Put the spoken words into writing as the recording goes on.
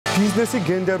ბიზნესი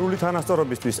გენდერული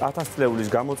თანასწორობისთვის 1000 წლეულის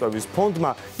გამოწვევის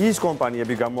ფონდმა ის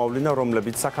კომპანიები გამოავლინა,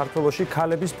 რომლებიც საქართველოში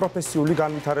ქალების პროფესიული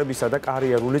განვითარებისა და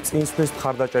კარიერული წინსვლის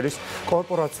მხარდაჭერის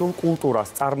კორპორაციულ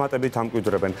კულტურას წარმატებით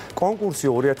ამკვიდრებენ. კონკურსი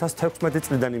 2016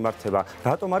 წლიდან იმართება.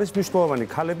 რატომ არის მნიშვნელოვანი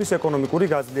ქალების ეკონომიკური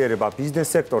გაძლიერება ბიზნეს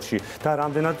სექტორში და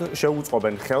რამდენად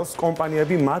შეუწყობენ ხელს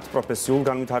კომპანიები მათ პროფესიულ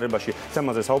განვითარებაში?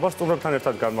 თემაზე საუბარს სტუმრებთან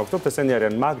ერთად განვაგრძობთ. ესენი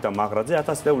არიან მაგდა მაღრაძე,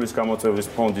 1000 წლეულის გამოწვევის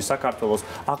ფონდის საქართველოს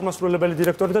აღმასრულებელი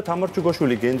დირექტორი და თამარ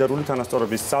ჩუგოშვილი, გენდერული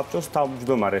თანასწორობის საბჭოს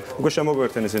თავმჯდომარე. უკვე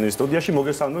შემოგვერთენ ესენი სტუდიაში.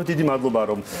 მოგესალმებით, დიდი მადლობა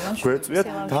რომ გვეწვიეთ.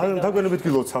 დაგვენებით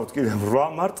გილოცავთ კიდევ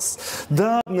 8 მარტს და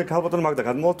ქალბატონ მაგდა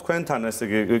გადმოვალთ თქვენთან, ესე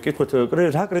იგი, კითხვით,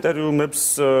 რა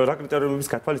კრიტერიუმების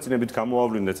გათვალისწინებით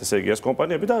გამოავლინეთ, ესე იგი, ეს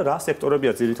კომპანიები და რა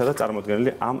სექტორებია ძირითადად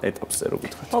წარმოდგენილი ამ ეტაპზე, რო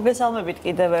გითხრათ. მოგესალმებით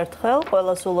კიდევ ერთხელ,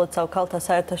 ყველას ულოცავ ქალთა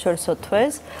საერთაშორისო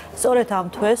თვეს. სწორედ ამ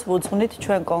თვეს ვუძღვნით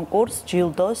ჩვენ კონკურსს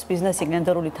ჯილდოს ბიზნესი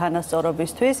გენდერული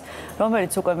თანასწორობისთვის,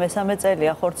 რომელიც უკვე მესამე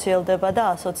წელია ხორციელდება და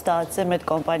 130-ზე მეტ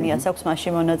კომპანიას აქვს მასში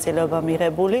მონაწილეობა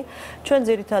მიღებული. ჩვენ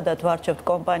ძირითადად ვარჩევთ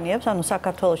კომპანიებს, ანუ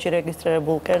საქართველოში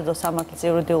რეგისტრირებულ კერძო სამართლის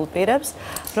იურიდიულ პირებს,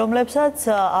 რომლებსაც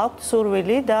აქვთ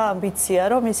სურვილი და ამბიცია,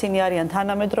 რომ ისინი არიან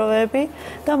თანამედროვეები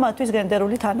და მათთვის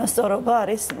გენდერული თანასწორობა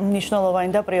არის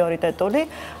მნიშვნელოვანი და პრიორიტეტული.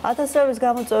 1000 წლეულის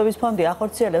გამოწვევის ფონდი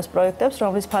ახორციელებს პროექტებს,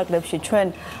 რომლის ფარგლებში ჩვენ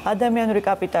ადამიანური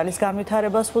კაპიტალის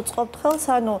განვითარებას ვუწყობთ ხელს,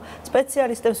 ანუ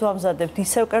სპეციალისტებს ვამზადებთ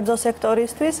ისევ კერძო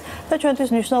სექტორისთვის და ჩვენთვის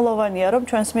მნიშვნელოვანია, რომ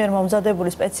ჩვენს მიერ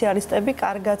მომზადებული სპეციალისტები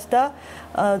კარგად და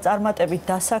წარმატებით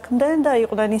დასაქმდნენ და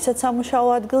იყვნენ ისეთ სამუშაო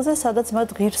ადგილზე, სადაც მათ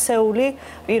ღირსეული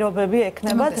პირობები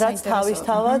ექნებათ, რაც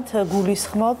თავისთავად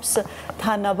გულისხმობს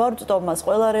თანაბარ წტომას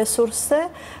ყველა რესურსზე.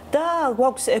 და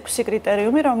გვაქვს 6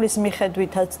 კრიტერიუმი, რომლის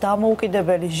მიხედვითაც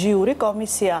დამოუკიდებელი ჟიური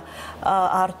კომისია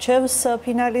არჩევს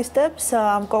ფინალისტებს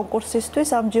ამ კონკურსისთვის,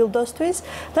 ამ ჯილდოსთვის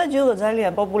და ჯილდო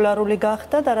ძალიან პოპულარული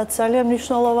გახდა და რაც ძალიან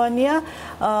მნიშვნელოვანია,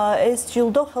 ეს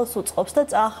ჯილდო ხელს უწყობს და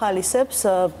წაახალისებს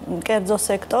კერძო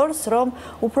სექტორს, რომ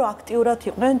უფრო აქტიურად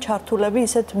იყვნენ ჩართულები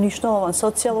ისეთ მნიშვნელოვან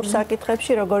სოციალურ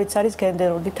საკითხებში, როგორიც არის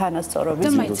გენდერული თანასწორობის.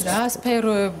 და მაინც რა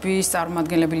სფეროების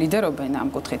წარმომადგენლები ლიდერობენ ამ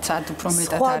კუთხით? სად უფრო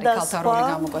მეტად არის ქალთა როლი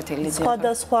გამოკვეთილი?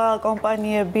 სხვადასხვა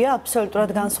კომპანიებია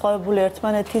აბსოლუტურად განსხვავებული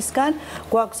ერთმანეთისგან.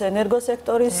 გვაქვს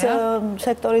ენერგოსექტორის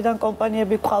სექტორიდან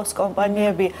კომპანიები, გვყავს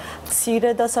კომპანიები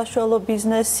მცირე და საშუალო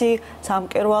ბიზნესი,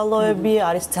 სამკერვალოები,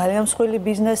 არის ძალიან მსხვილი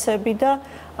ბიზნესები და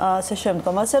ასე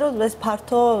შემდგომ. ასე რომ ეს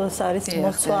ფართო არის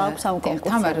მოხსვა აქვს ამ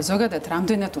კონკურსს. თამარ, ზოგადად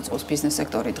რამდენად უწყობს ბიზნეს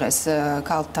სექტორი დღეს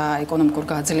ქალთა ეკონომიკურ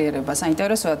გაძლიერებას?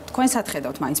 საინტერესოა, თქვენ სად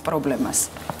ხედავთ მაინც პრობლემას?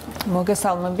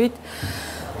 მოგესალმებით.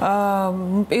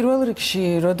 პირველ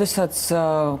რიგში, როდესაც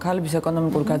ქალების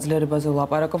ეკონომიკურ გაძლიერებაზე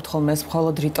ვლაპარაკობთ, ხოლმე ეს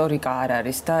მხოლოდ რიტორიკა არ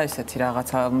არის და ესეთი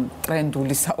რაღაცა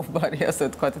ტრენდული საუბარი, ასე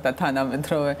ვთქვათ, და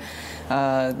თანამედროვე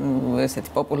ესეთი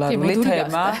პოპულარული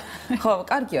თემა. ხო,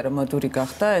 კარგია რომ მოდური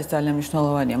გახდა, ეს ძალიან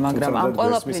მნიშვნელოვანია, მაგრამ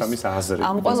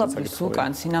ამ ყველაფრის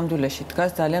უკან სინამდვილეში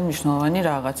დგას ძალიან მნიშვნელოვანი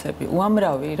რაღაცები.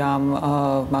 უამრავი რამ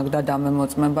მაგდა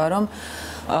დამემოწმება, რომ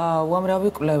უამრავი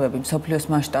კვლევები მსოფლიოს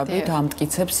მასშტაბით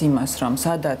ამტკიცებს იმას, რომ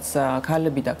სადაც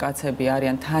ქალები და კაცები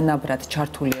არიან თანაბრად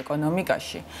ჩართული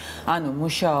ეკონომიკაში, ანუ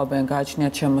მუშაობენ,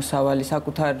 გააჩნიათ შემოსავალი,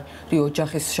 საკუთარი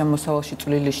ოჯახის შემოსავალში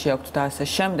წვლილი შეაქვთ და ასე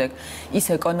შემდეგ, ის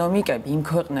ეკონომიკები, იმ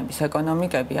ქვეყნების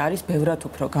ეკონომიკები არის ბევრად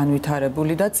უფრო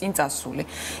განვითარებული და წინ წასული.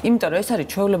 იმიტომ რომ ეს არის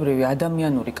ჩვეულებრივი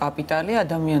ადამიანური კაპიტალი,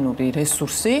 ადამიანური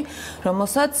რესურსი,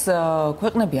 რომელსაც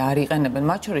ქვეყნები არ იყენებენ,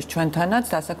 მათ შორის ჩვენთანაც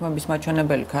დასაქმების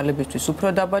მაჩვენებელი ქალებისთვის უფრო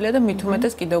დაბალია და მით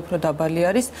უმეტეს კიდევ უფრო დაბალი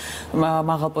არის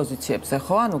მაღალ პოზიციებზე,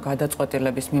 ხო? ანუ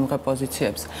გადაწყვეტილების მიმღებ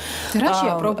პოზიციებზე.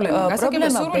 რაშია პრობლემა? გასაგებია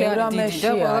სურვილი არის დიდი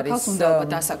და ყველა ქალს უნდა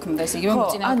დასაქმდეს, იგივე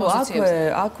მოწინავე პოზიციებზე.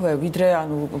 აქვე ვიდრე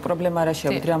ანუ პრობლემა რაშია,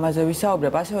 ვიდრე ამაზე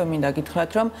ვისაუბრებ, ასევე მინდა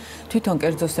გითხრათ, რომ თვითონ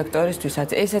კერძო სექტორისთვისაც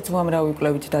ესეც უამრავი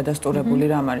კვლევით დადასტურებული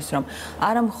რამ არის, რომ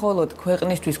არა მხოლოდ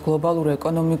ქვეყნისთვის გლობალურ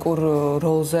ეკონომიკურ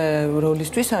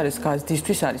როლისთვის არის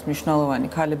გაზრდისთვის არის მნიშვნელოვანი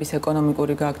ქალების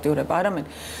ეკონომიკური გააქტიურება, არამედ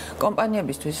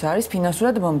კომპანიებისთვის არის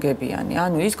ფინანსურად მომგებიანი.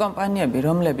 ანუ ის კომპანიები,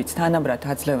 რომლებიც თანაბრად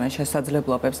აძლევენ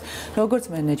შესაძლებლობებს, როგორც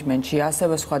მენეჯმენტში,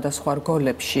 ასევე სხვადასხვა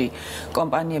რგოლებში,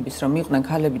 კომპანიების, რომ იყვნენ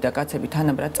ქალები და კაცები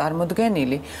თანაბრად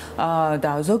წარმოდგენილი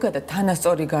და ზოგადად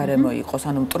თანასწორი გარემო იყოს,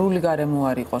 ანუ მტრული გარემო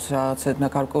არ იყოს რაღაც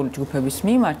გარკვეული ჯგუფების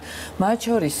მიმართ, მათ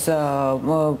შორის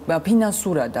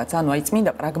ფინანსურადაც, ანუ აი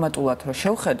წმინდა პრაგმატულად რომ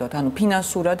შევხედოთ, ანუ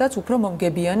ფინანსურადაც უფრო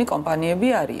მომგებიანი კომპანიები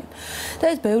არიან. და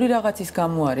ეს ბევრი რაღაცის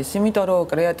გამო არის, იმიტომ რომ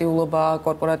კრეატიულობა,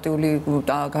 კორპორატიული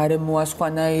გარემოა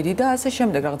სხვანაირი და ასე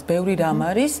შემდეგ, რაღაც ბევრი რამ რამ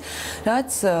არის,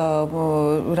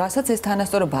 რასაც ეს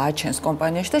თანასწორობა აჩენს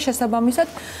კომპანიაში და შესაბამისად,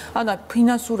 ანუ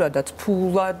ფინანსურადაც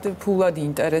ფულად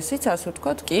ინტერესიც, ასე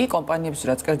ვთქვათ, კი კომპანიების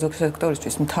რაც კერძო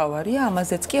სექტორისთვის მთავარია,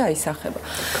 ამაზეც კი აისახება.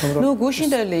 ნუ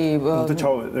გუშინდელი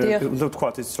უნდა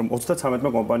ვთქვათ ის რომ 33-მა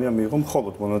კომპანიამ მიიღო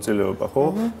მხოლოდ მონაწილეობა, ხო?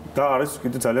 და არის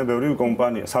კიდე ძალიან ბევრი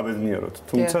კომპანია საბედნიეროდ.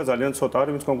 თუმცა ძალიან ცოტა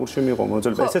არის ვინც კონკურსში მიიღო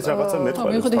მონაწილეობა. ესეც რაღაცა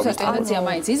მეტყველებს. მიუხედავად ის ტენდენცია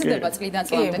მაინც იზრდება წლიდან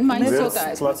წლამდე, მაინც ცოტაა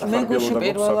ეს. მე გუშინ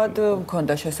პირველად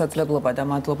მქონდა შესაძლებლობა და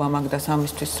მადლობა მაგდას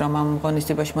ამისთვის რომ ამ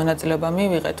ღონისძიებაში მონაწილეობა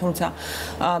მივიღე, თუმცა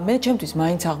მე ჩემთვის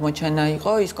მაინც აღმოჩენა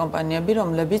იყო ის კომპანიები,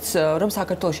 რომ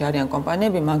საქართველოში არიან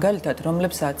კომპანიები, მაგალითად,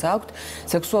 რომლებსაც აქვთ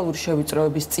სექსუალური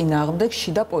შევიწროების წინააღმდეგ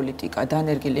შიდა პოლიტიკა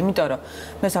დანერგილი, იმიტომ რომ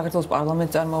მე საქართველოს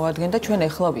პარლამენტს წარმოვადგენ და ჩვენ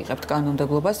ეხლა ვიღებთ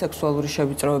კანონმდებლობას სექსუალური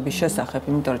შევიწროების შესახებ,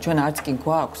 იმიტომ რომ ჩვენ არც კი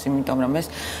გვაქვს, იმიტომ რომ ეს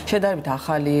შედარებით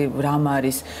ახალი რამ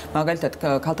არის, მაგალითად,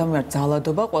 ქალთა მიმართ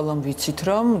ძალადობა, ყველამ ვიცით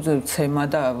რომ ცემა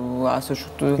და ასე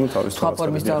სხვა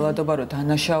ფორმის ძალადობა რო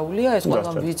დანაშაულია, ეს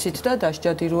ყველამ ვიცით და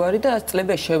დასჯადი რო არის და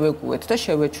წლები შევეგუეთ და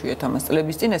შევეჩვიეთ ამას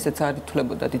წლების წინ ესეც არ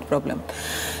ითვლებოდა დიდ პრობლემად.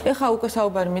 ეხლა უკვე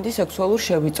საუბარი მიდის სექსუალურ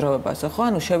შევიწროებაზე, ხო?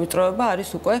 ანუ შევიწროება არის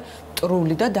უკვე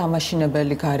ტრული და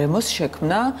დამაშინებელი გარემოს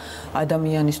შექმნა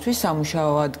ადამიანისთვის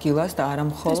სამუშაო ადგილას და არა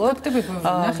მხოლოდ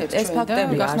ეს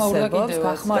ფაქტები არსებობს,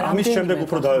 ამის შემდეგ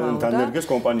უფრო დანერგეს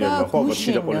კომპანიებმა, ხო, ალბათ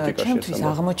შიდა პოლიტიკაში. ჩემთვის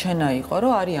აღმოჩენა იყო,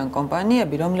 რომ არიან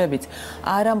კომპანიები, რომლებიც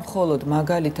არა მხოლოდ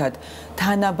მაგალითად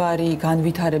თანაბარი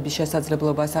განვითარების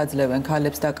შესაძლებლობას აძლევენ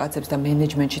ქალებს და კაცებს და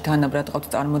მენეჯმენტში თანაბრად ყავთ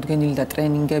წარმოდგენილი და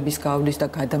ტრენინგების გავლის და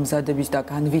გადამზადების და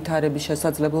განვითარების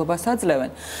შესაძლებლობას აძლევენ.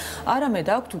 არამედ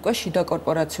აქვთ უკვე შიდა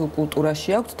კორპორაციულ კულტურაში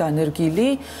აქვთ დანერგილი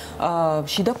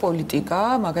შიდა პოლიტიკა,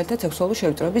 მაგალითად სექსუალური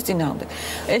შევიწროების წინააღმდეგ.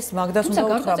 ეს მაგდას უნდა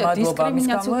უთხრა მადლობა ამის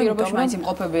გამო, პირობაში მაინც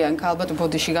იმყოფებიან ალბათ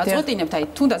ბოდიში გაწყვეტინებთ, აი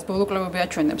თუნდაც ბოლოკლუბები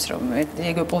აჩვენებს, რომ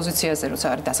ეგ პოზიციაზე როცა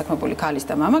არის დასაქმებული ქალის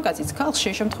და მამაკაცის, ქალს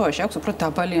შემთხვევაში აქვს უფრო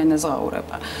დაბალი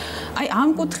ანაზღაურება. აი ამ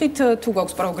კუთხით თუ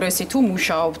გაქვს პროგრესი, თუ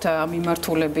მუშაობთ ამ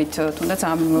მიმართულებით, თუნდაც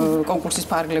ამ კონკურსის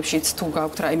ფარგლებშიც თუ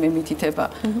გაქვთ რაიმე მითითება.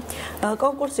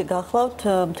 კონკურსი გახლავთ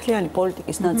მთლიანი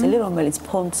პოლიტიკის ნაწილი, რომელიც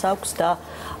ფონდს აქვს და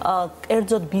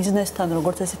კერძოდ ბიზნესთან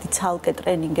როგორც ესეთი ცალკე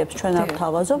ტრენინგებს ჩვენ არ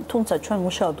ვთავაზობთ, თუმცა ჩვენ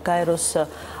მუშაობთ გაეროს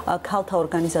ქალთა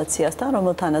ორგანიზაციასთან,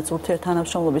 რომელთანაც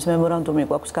ურთიერთთანამშრომლობის მემორანდუმი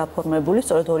გვაქვს გაფორმებული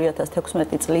სწორედ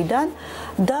 2016 წლიდან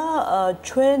და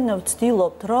ჩვენ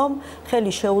ვცდილობთ, რომ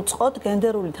ხელი შეუწყოთ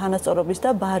გენდერული თანასწორობის და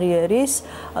ბარიერის,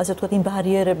 ასე ვთქვათ, იმ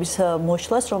ბარიერების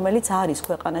მოშლას, რომელიც არის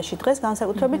ქვეყანაში დღეს,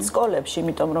 განსაკუთრებით სკოლებში,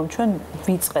 იმიტომ რომ ჩვენ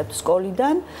ვიწყებთ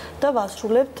სკოლიდან და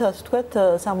ვასრულებთ, ასე ვთქვათ,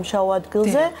 სამუშაო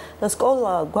ადგილზე და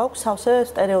სკოლა გვაქვს სავსე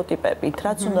სტერეოტიპებით,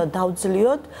 რაც უნდა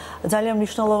დავძლიოთ. ძალიან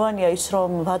მნიშვნელოვანია ის, რომ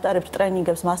ვატარებთ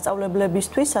ტრენინგებს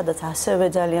მასწავლებლებისთვის, სადაც ასევე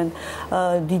ძალიან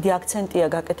დიდი აქცენტია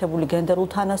გაკეთებული გენდერულ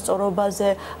თანასწორობაზე,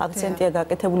 აქცენტია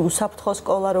გაკეთებული უსაფრთხო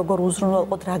სკოლა, როგორ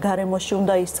უზრუნველყოთ, რა გარემოში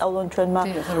უნდა ისწავლონ ჩვენმა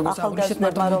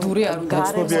ახალგაზრდებმა, რომ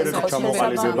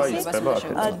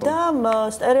და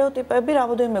სტერეოტიპები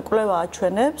რამოდენიმე კვლევა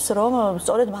აჩვენებს, რომ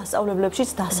სწორედ მასწავლებლებშიც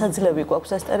დასაძლევი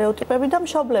გვაქვს ეს სტერეოტიპები და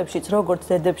მშობლებშიც, როგორც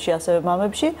დედებში, ასევე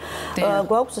მამებში,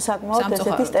 გვაქვს საკმაოდ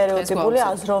ესეთი სტერეოტიპული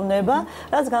აზროვნება,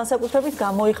 რაც განსაკუთრებით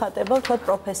გამოიხატება, ვთქვათ,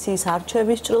 პროფესიის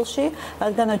არჩევის ჭრილში,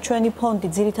 რადგანაც ჩვენი ფონდი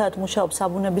ძირითადად მუშაობს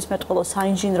საბუნებისმეტყველო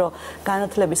საინჟინრო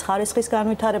განათლების ხარისხის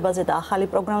განვითარებაზე და ახალი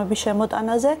პროგრამების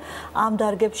შემოტანაზე. ამ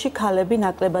დარგებში ქალები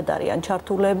ნაკლებად არიან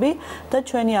ჩართულები და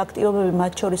ჩვენი აქტივობები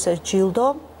მათ შორის ეს ჯილდო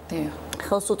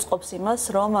ხელს უწყობს იმას,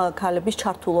 რომ ქალების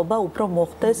ჩართულობა უფრო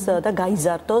მოხდეს და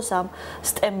გაიზარდოს ამ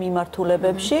STEM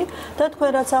მიმართულებებში და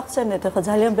თქვენ რაც ახსენეთ, ახლა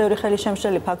ძალიან ბევრი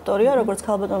ხელისშემშლელი ფაქტორია, როგორც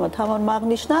ქალბატონმა თამარმა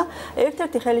აღნიშნა.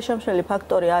 ერთ-ერთი ხელისშემშლელი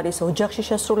ფაქტორი არის ოჯახში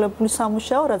შესრულებული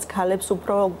სამუშაო, რაც ქალებს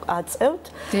უფრო აწევთ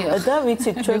და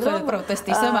ვიცით ჩვენ რომ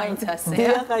პროტესტისა მაინც ასე.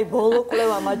 დიახ, აი ბოლო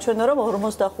კვლევა მაჩვენა, რომ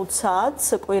 45 საათს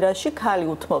კვირაში ქალი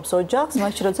უთმობს ოჯახს,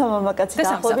 მაშინ როცა მამაკაცი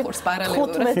დაახლოებით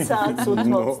 15 საათს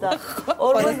უთმობს და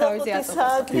 45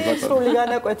 საათი სრული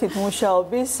განაკვეთით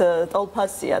მუშაობის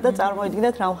ტოლფასია და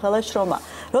წარმოიდგინეთ რამხელა შრომა.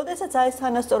 როდესაც აი ეს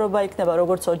თანასწორობა იქნება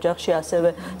როგორც ოჯახში, ასევე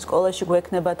სკოლაში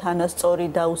გვექნება თანასწორი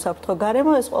და უსაფრთხო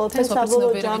გარემო, ეს ყველაფერი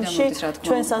საბოლოო ჯამში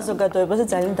ჩვენ საზოგადოებაზე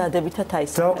ძალიან დადებითად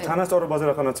აისახება. და თანასწორობაზე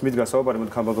რახანაც მიდგა საუბარი,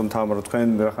 მოდი ქალბატონ თამარო, თქვენ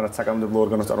რახანაც საკანონმდებლო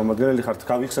ორგანოს წარმომადგენელი ხართ,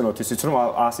 გავიხსენოთ ისიც, რომ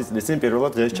 100 წლის წინ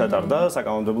პირველად დღეს ჩატარდა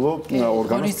საკანონმდებლო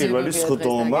ორგანოს პირველი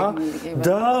სხდომა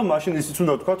და მაშინ ისიც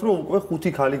უნდა ვთქვათ, რომ უკვე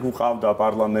 5 ქალი გვყავდა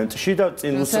პარლამენტში და და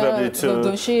წინ უსწრებდით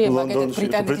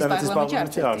ბრიტანეთის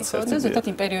პარლამენტში არც ერთი. ზუსტად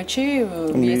იმ პერიოდში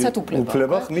მიეცათ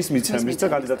უფლება ხმის მიცემის და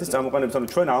კანდიდატის წამოყენების. ანუ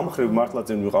ჩვენ ამ ხრივ მართლა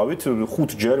წინ ვიყავით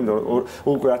 5 ჯერ,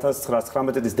 უკვე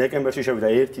 1919 დეკემბერში შევიდა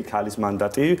ერთი ქალის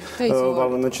მანდატი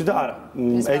პარლამენტში და არა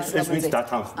ეს ვინც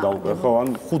დათანხმდა უკვე ხო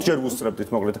ანუ 5 ჯერ უსწრებდით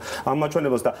მოკლედ ამ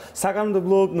მაჩვენებელს და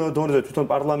საკანონმდებლო დონეზე თვითონ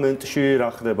პარლამენტში რა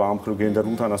ხდება ამ ხრივ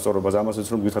გენდერულ თანასწორობაზე ამასაც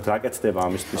რომ გითხრათ რა კეთდება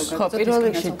ამისთვის ხო პირველ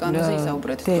რიგში კანონზე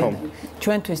ისაუბრეთ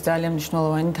ჩვენთვის ძალიან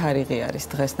მნიშვნელოვანი თარიღი არის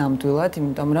დღეს ნამდვილად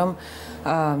იმიტომ რომ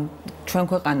ჩვენ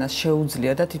ქვეყანას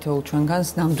შეუძლია და თითოეულ ჩვენგანს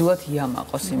ნამდვილად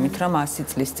იამაყოს იმით რომ 100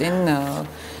 წლის წინ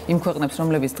იმ ქვეყნებს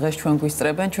რომლებიც დღეს ჩვენ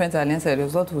გვისწრებენ ჩვენ ძალიან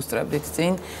სერიოზულად ვუსწრებდით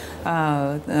წინ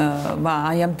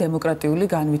აი ამ დემოკრატიული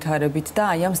განვითარებით და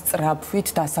აი ამ სწრაფვით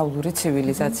დასავლური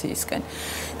ცივილიზაციისკენ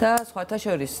და სხვათა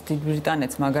შორის დიდ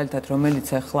ბრიტანეთს მაგალითად რომელიც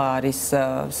ახლა არის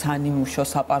სანიმუშო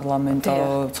საპარლამენტო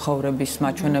ცხოვრების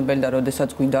მაჩვენებელი და როდესაც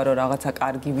გვინდა რომ რაღაცა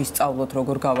კარგი ვისწავლოთ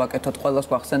როგორ გავაკეთოთ ყველას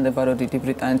გვახსენდება რომ დიდი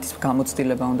ბრიტანეთის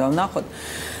გამოცდილება უნდა ვნახოთ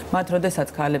მათ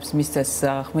როდესაც ქალებს მისცეს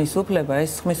ხმის უფლება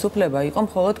ეს ხმის უფლება იყო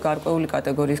მხოლოდ გარკვეული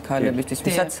კატეგორიის ქალებისთვის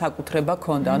ვისაც საკუთრება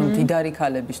ჰქონდა ანუ მდიდარი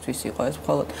ქალებისთვის იყო ეს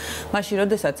მხოლოდ მაშინ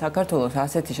როდესაც საქართველოს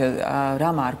ასეთი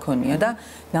რამ არ ქონია და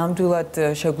ნამდვილად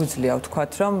შეგვიძლია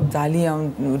ვთქვათ რომ ძალიან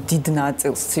დიდ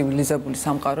ნაწილს ცივილიზებული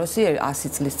სამყაროსი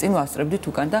 100 წლის წინ ვასწრებდით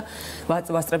უკან და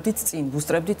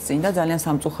ვუსწრებდით წინ და ძალიან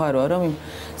სამწუხაროა რომ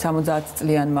 70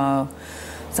 წლიანმა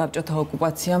საბჭოთა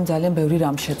ოკუპაციამ ძალიან ბევრი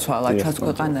რამ შეცვალა ჩვენს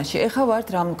ქვეყანაში. ეხლა ვართ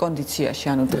რამ კონდიციაში,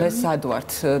 ანუ დღეს სად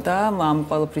ვართ და ამ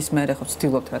ყველაფრის მერე ხო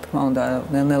ვცდილობთ რა თქმა უნდა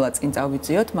ნელ-ნელა წინ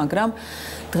წავიწიოთ, მაგრამ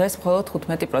დღეს მხოლოდ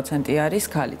 15% არის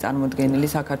ქალი წარმოდგენილი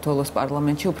საქართველოს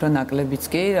პარლამენტში, უფრო ნაკლებიც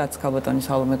კი, რაც ქალბატონი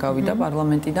სალომე გავიდა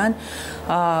პარლამენტიდან.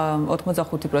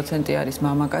 85% არის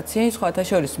მამაკაცი, სხვათა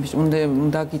შორის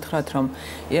უნდა გითხრათ რომ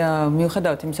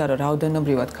მიუხედავად იმისა რომ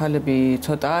რაოდენობრივად ქალები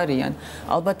ცოტა არიან,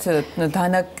 ალბათ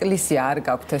დანაკლისი არ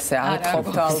გაქვთ ესე არ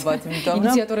ყოფთ ალბათ იმიტომ რომ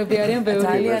ინიციატორები არიან ბევრი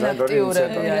ძალიან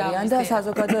აქტიურები არიან და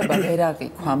საზოგადოება ვერ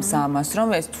აღიქვამს ამას რომ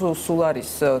ეს თუ სულ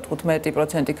არის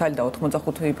 15% ქალი და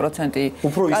 85%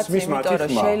 უფრო ისმის მათი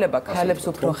ხმა შეიძლება ქალებს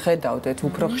უფრო ხედავდეთ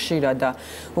უფრო ხშირად და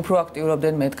უფრო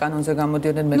აქტიურობდნენ მეტ კანონზე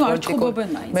გამოდიოდნენ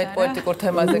მეტ პოლიტიკურ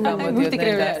თემაზე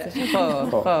გამოდიოდნენ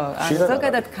ხო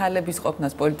ზოგადად ქალების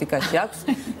ყოფნას პოლიტიკაში აქვს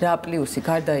რა პლუსი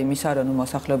გარდა იმისა რომ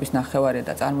მოსახლეობის ნახევარი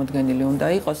და წარმოდგენილი უნდა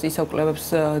იყოს ისევ კვლევებს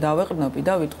დავეყრდნობი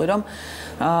და ვიტყვი რომ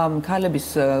ქალების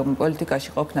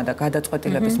პოლიტიკაში ყოფნა და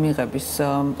გადაწყვეტილების მიღების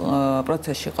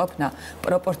პროცესში ყოფნა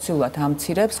პროპორციულად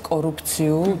ამცირებს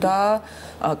კორუფციულ და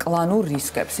კლანურ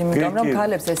რისკებს იმიტომ რომ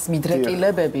ქალებს ეს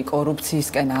მიდრეკილებები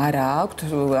კორუფციისკენ არ აქვთ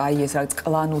აი ეს რაც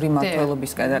კლანური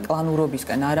მმართველობისკენ და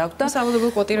კლანურობისკენ არ აქვთ და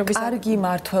საბოლოო კვოტირების კარგი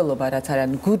მმართველობა რაც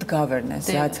არის good governance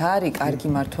რაც არის კარგი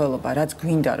მმართველობა რაც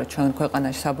გვინდა რომ ჩვენ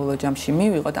ქვეყანაში საბოლოო ჯამში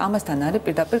მივიღოთ ამასთან არის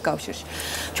პირდაპირ კავშირში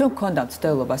ჩვენ გვქონდა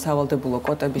მცდელობა სავალდებულო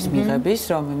კვოტების მიღების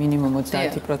რომ მინიმუმ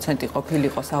 30%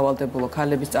 ყოფილიყო სავალდებულო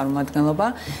ქალების წარმომადგენლობა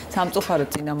სამწუხაროდ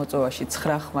წინამოწვევაში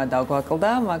 9 ხმა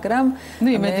დაგვაკლდა მაგრამ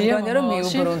იმედია რომ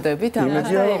მიუბრუნდებით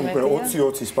იმედია რომ უკვე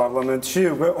 20-20-ის პარლამენტში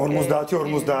უკვე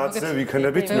 50-50-ზე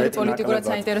ვიქნებით მეტი პოლიტიკურად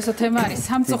საინტერესო თემა არის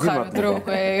სამწუხაროდ რომ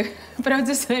უკვე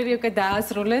პროცესები უკვე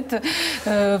დაასრულეთ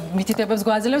მითითებებს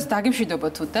გვაძლევს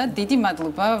დაგიმშვიდობოთ თუ და დიდი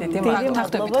მადლობა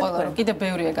გთხოვდებით ყველა რომ კიდევ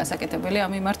ბევრია გასაკეთებელი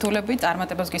ამ მიმართულებით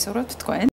წარმატებებს გისურვებთ თქვენ